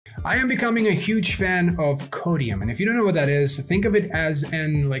I am becoming a huge fan of Codeium, and if you don't know what that is, think of it as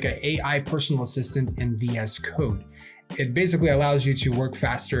an AI personal assistant in VS Code. It basically allows you to work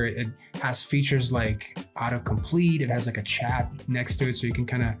faster. It has features like autocomplete. It has like a chat next to it, so you can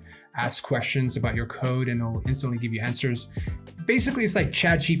kind of ask questions about your code and it'll instantly give you answers. Basically, it's like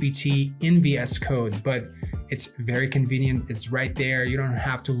ChatGPT in VS Code, but it's very convenient. It's right there. You don't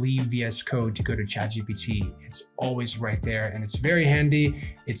have to leave VS Code to go to ChatGPT. It's always right there and it's very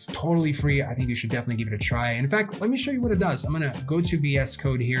handy. It's totally free. I think you should definitely give it a try. In fact, let me show you what it does. I'm gonna go to VS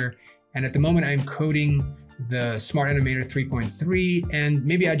Code here. And at the moment I'm coding the Smart Animator 3.3, and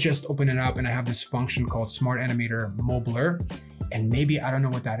maybe I just open it up and I have this function called Smart Animator Modeler, and maybe I don't know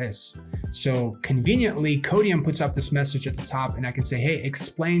what that is. So conveniently, Codeium puts up this message at the top and I can say, hey,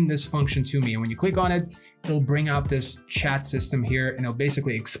 explain this function to me. And when you click on it, it'll bring up this chat system here and it'll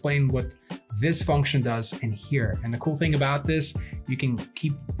basically explain what this function does in here. And the cool thing about this, you can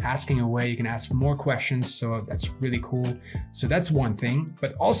keep asking away, you can ask more questions. So that's really cool. So that's one thing,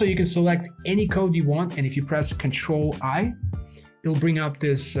 but also you can select any code you want. And if you press Control-I, it'll bring up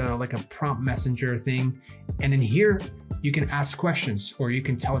this like a prompt messenger thing. And in here, you can ask questions or you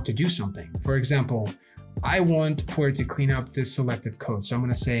can tell it to do something. For example, I want for it to clean up this selected code. So I'm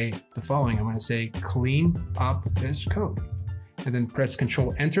gonna say the following. I'm gonna say, clean up this code. And then press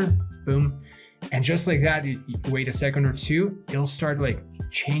Control-Enter, boom. And just like that, you wait a second or two, it'll start like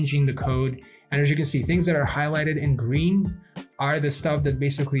changing the code. And as you can see, things that are highlighted in green are the stuff that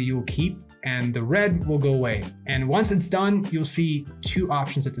basically you'll keep, and the red will go away. And once it's done, you'll see two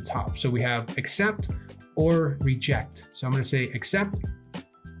options at the top. So we have accept or reject. So I'm gonna say accept.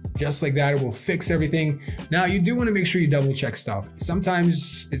 Just like that, it will fix everything. Now you do want to make sure you double check stuff.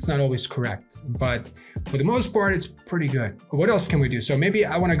 Sometimes it's not always correct, but for the most part, it's pretty good. What else can we do? So maybe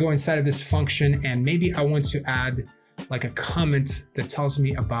I want to go inside of this function and maybe I want to add like a comment that tells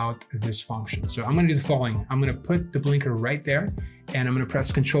me about this function. So I'm going to do the following. I'm going to put the blinker right there and I'm going to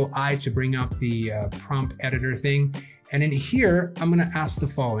press Control-I to bring up the prompt editor thing. And in here, I'm going to ask the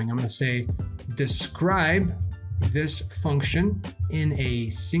following. I'm going to say, describe this function in a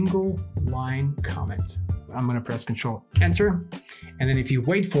single line comment. I'm gonna press Control-Enter. And then if you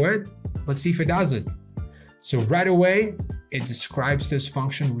wait for it, let's see if it does it. So right away, it describes this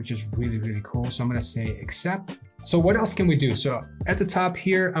function, which is really, really cool. So I'm gonna say accept. So what else can we do? So at the top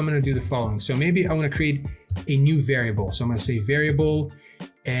here, I'm gonna do the following. So maybe I wanna create a new variable. So I'm gonna say variable,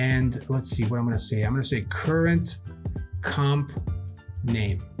 and let's see what I'm gonna say. I'm gonna say current comp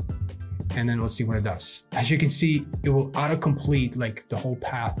name. And then let's see what it does. As you can see, it will autocomplete like the whole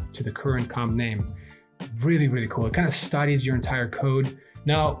path to the current comp name. Really, really cool. It kind of studies your entire code.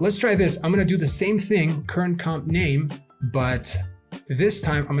 Now let's try this. I'm gonna do the same thing, current comp name, but this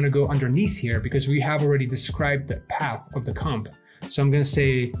time I'm gonna go underneath here because we have already described the path of the comp. So I'm gonna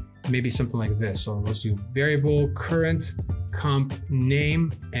say maybe something like this. So let's do variable current comp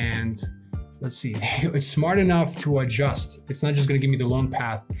name, and let's see, it's smart enough to adjust. It's not just gonna give me the long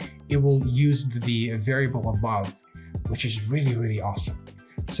path. It will use the variable above, which is really, really awesome.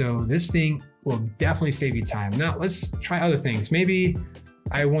 So this thing will definitely save you time. Now let's try other things. Maybe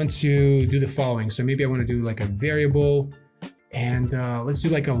I want to do the following. So maybe I wanna do like a variable, and let's do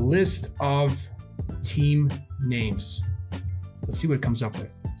like a list of team names. Let's see what it comes up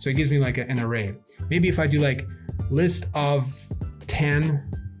with. So it gives me like an array. Maybe if I do like list of 10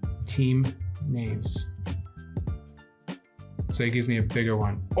 team names. So it gives me a bigger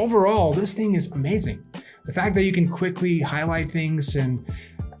one. Overall, this thing is amazing. The fact that you can quickly highlight things, and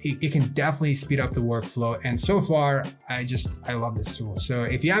it can definitely speed up the workflow. And so far, I love this tool. So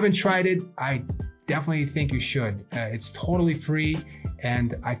if you haven't tried it, I definitely think you should. It's totally free,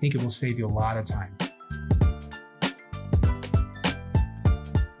 and I think it will save you a lot of time.